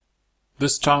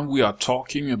This time we are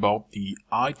talking about the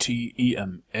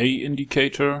Itema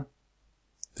indicator.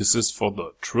 This is for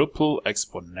the triple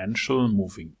exponential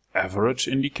moving average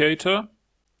indicator.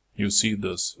 You see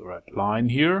this red line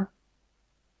here.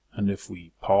 And if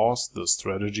we pause the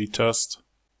strategy test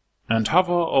and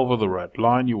hover over the red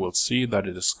line, you will see that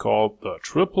it is called the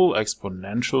triple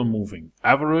exponential moving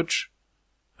average,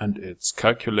 and it's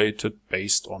calculated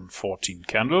based on 14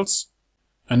 candles.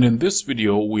 And in this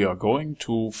video we are going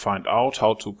to find out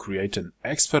how to create an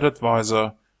expert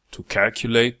advisor to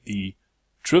calculate the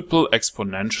triple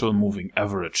exponential moving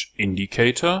average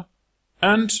indicator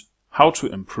and how to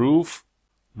improve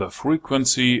the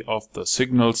frequency of the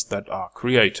signals that are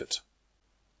created.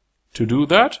 To do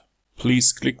that,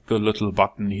 please click the little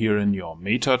button here in your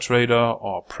MetaTrader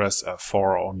or press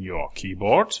F4 on your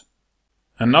keyboard.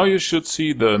 And now you should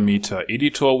see the Meta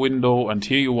Editor window, and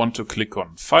here you want to click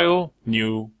on File,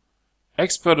 New,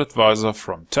 Expert Advisor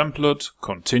from Template,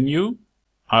 Continue.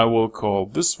 I will call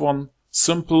this one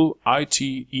Simple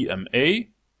Itema.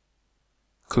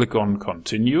 Click on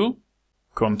Continue,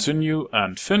 Continue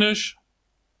and Finish.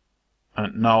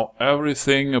 And now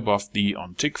everything above the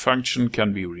onTick function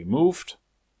can be removed.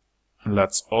 And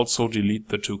let's also delete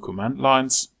the two command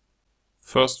lines.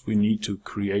 First we need to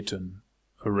create an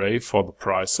array for the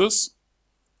prices.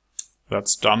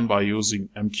 That's done by using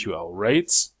MQL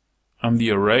rates, and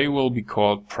the array will be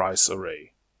called price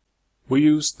array. We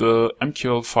use the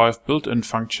MQL5 built-in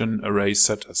function array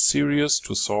set as series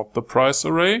to sort the price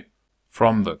array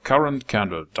from the current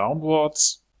candle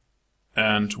downwards,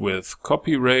 and with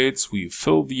copy rates we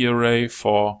fill the array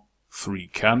for 3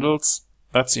 candles.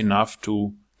 That's enough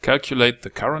to calculate the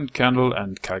current candle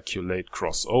and calculate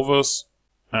crossovers.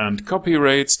 And copy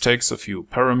rates takes a few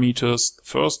parameters. The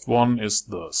first one is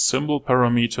the symbol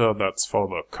parameter, that's for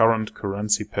the current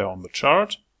currency pair on the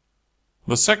chart.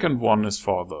 The second one is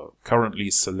for the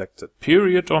currently selected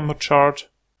period on the chart.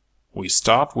 We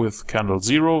start with candle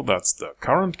 0, that's the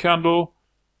current candle.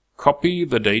 Copy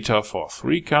the data for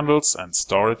 3 candles and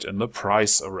store it in the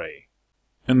price array.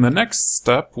 In the next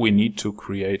step we need to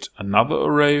create another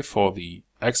array for the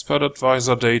expert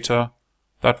advisor data.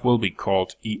 That will be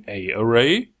called EA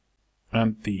array,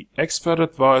 and the expert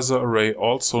advisor array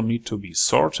also need to be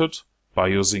sorted by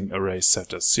using array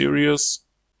set as series.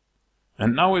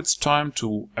 And now it's time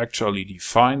to actually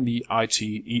define the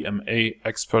Itema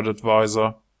expert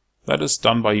advisor. That is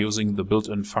done by using the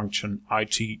built-in function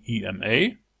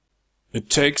Itema. It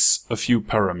takes a few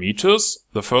parameters.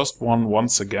 The first one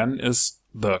once again is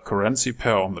the currency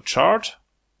pair on the chart.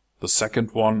 The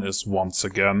second one is once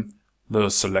again the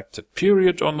selected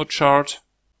period on the chart.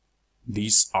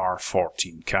 These are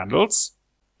 14 candles,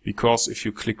 because if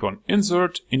you click on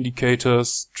Insert,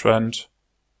 Indicators, Trend,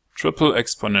 Triple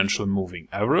Exponential Moving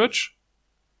Average,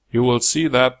 you will see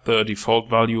that the default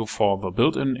value for the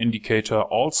built-in indicator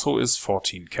also is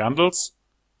 14 candles.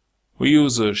 We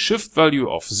use a shift value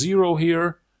of 0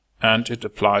 here, and it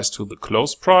applies to the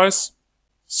close price.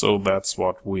 So that's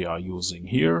what we are using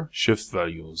here, shift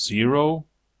value 0.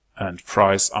 And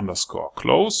price underscore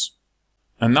close.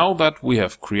 And now that we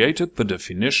have created the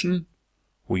definition,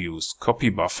 we use copy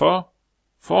buffer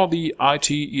for the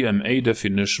Itema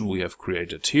definition we have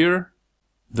created here.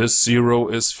 This 0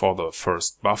 is for the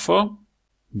first buffer.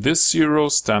 This 0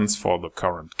 stands for the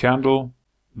current candle.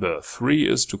 The 3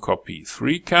 is to copy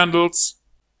 3 candles.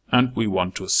 And we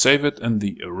want to save it in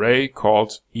the array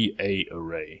called EA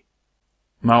array.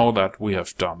 Now that we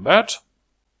have done that,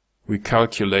 we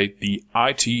calculate the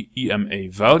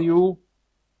Itema value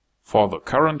for the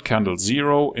current candle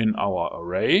 0 in our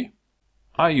array.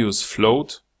 I use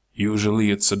float,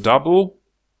 usually it's a double,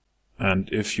 and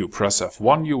if you press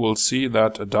F1 you will see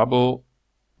that a double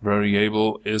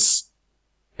variable is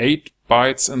 8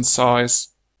 bytes in size.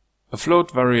 A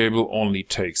float variable only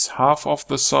takes half of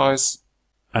the size,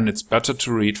 and it's better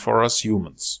to read for us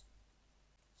humans.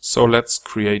 So let's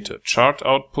create a chart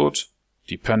output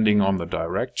depending on the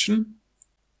direction.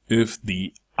 If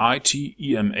the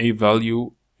Itema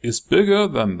value is bigger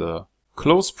than the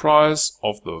close price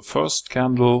of the first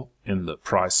candle in the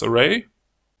price array,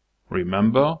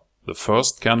 remember the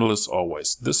first candle is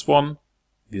always this one.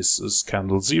 This is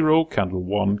candle 0, candle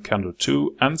 1, candle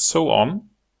 2, and so on.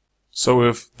 So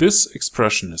if this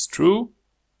expression is true,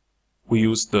 we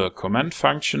use the comment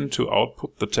function to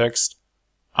output the text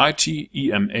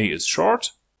Itema is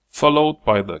short, followed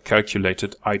by the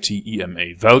calculated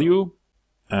Itema value.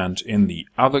 And in the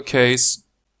other case,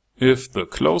 if the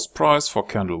close price for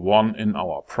candle 1 in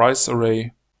our price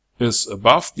array is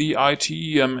above the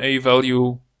Itema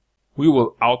value, we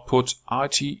will output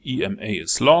Itema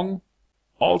is long,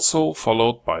 also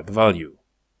followed by the value.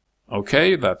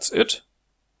 Okay, that's it.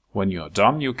 When you are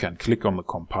done, you can click on the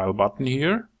compile button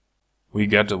here. We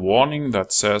get a warning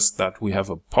that says that we have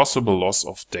a possible loss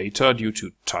of data due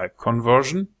to type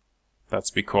conversion.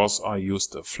 That's because I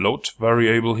used a float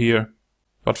variable here.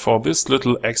 But for this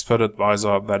little expert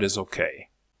advisor, that is okay.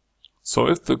 So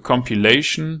if the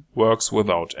compilation works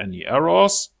without any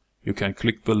errors, you can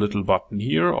click the little button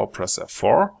here or press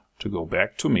F4 to go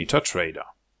back to MetaTrader.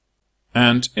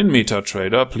 And in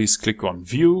MetaTrader, please click on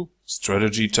View,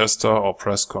 Strategy Tester or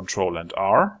press Ctrl and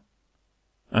R.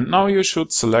 And now you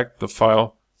should select the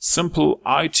file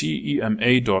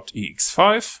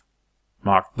simpleitema.ex5,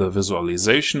 mark the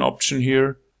visualization option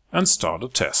here and start a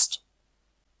test.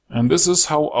 And this is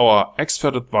how our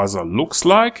expert advisor looks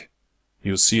like.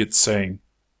 You see it saying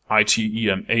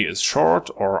Itema is short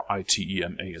or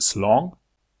Itema is long.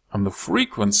 And the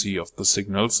frequency of the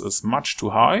signals is much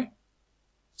too high.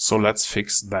 So let's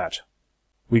fix that.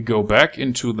 We go back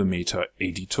into the Meta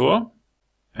editor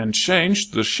and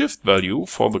change the shift value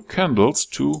for the candles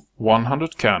to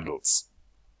 100 candles.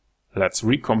 Let's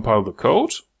recompile the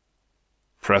code,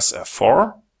 press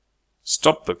F4,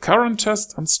 stop the current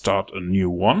test and start a new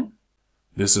one.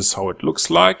 This is how it looks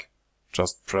like.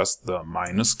 Just press the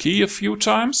minus key a few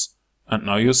times and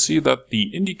now you see that the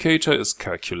indicator is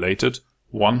calculated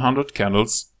 100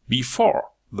 candles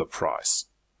before the price.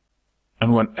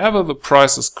 And whenever the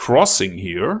price is crossing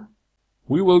here,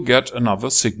 we will get another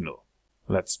signal.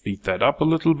 Let's speed that up a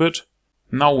little bit.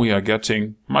 Now we are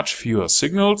getting much fewer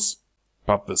signals,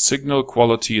 but the signal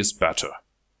quality is better.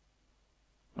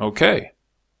 Okay,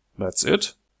 that's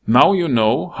it. Now you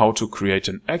know how to create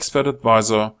an expert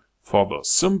advisor for the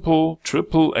simple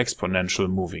triple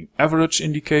exponential moving average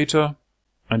indicator,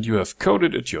 and you have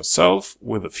coded it yourself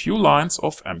with a few lines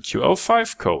of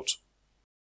MQL5 code.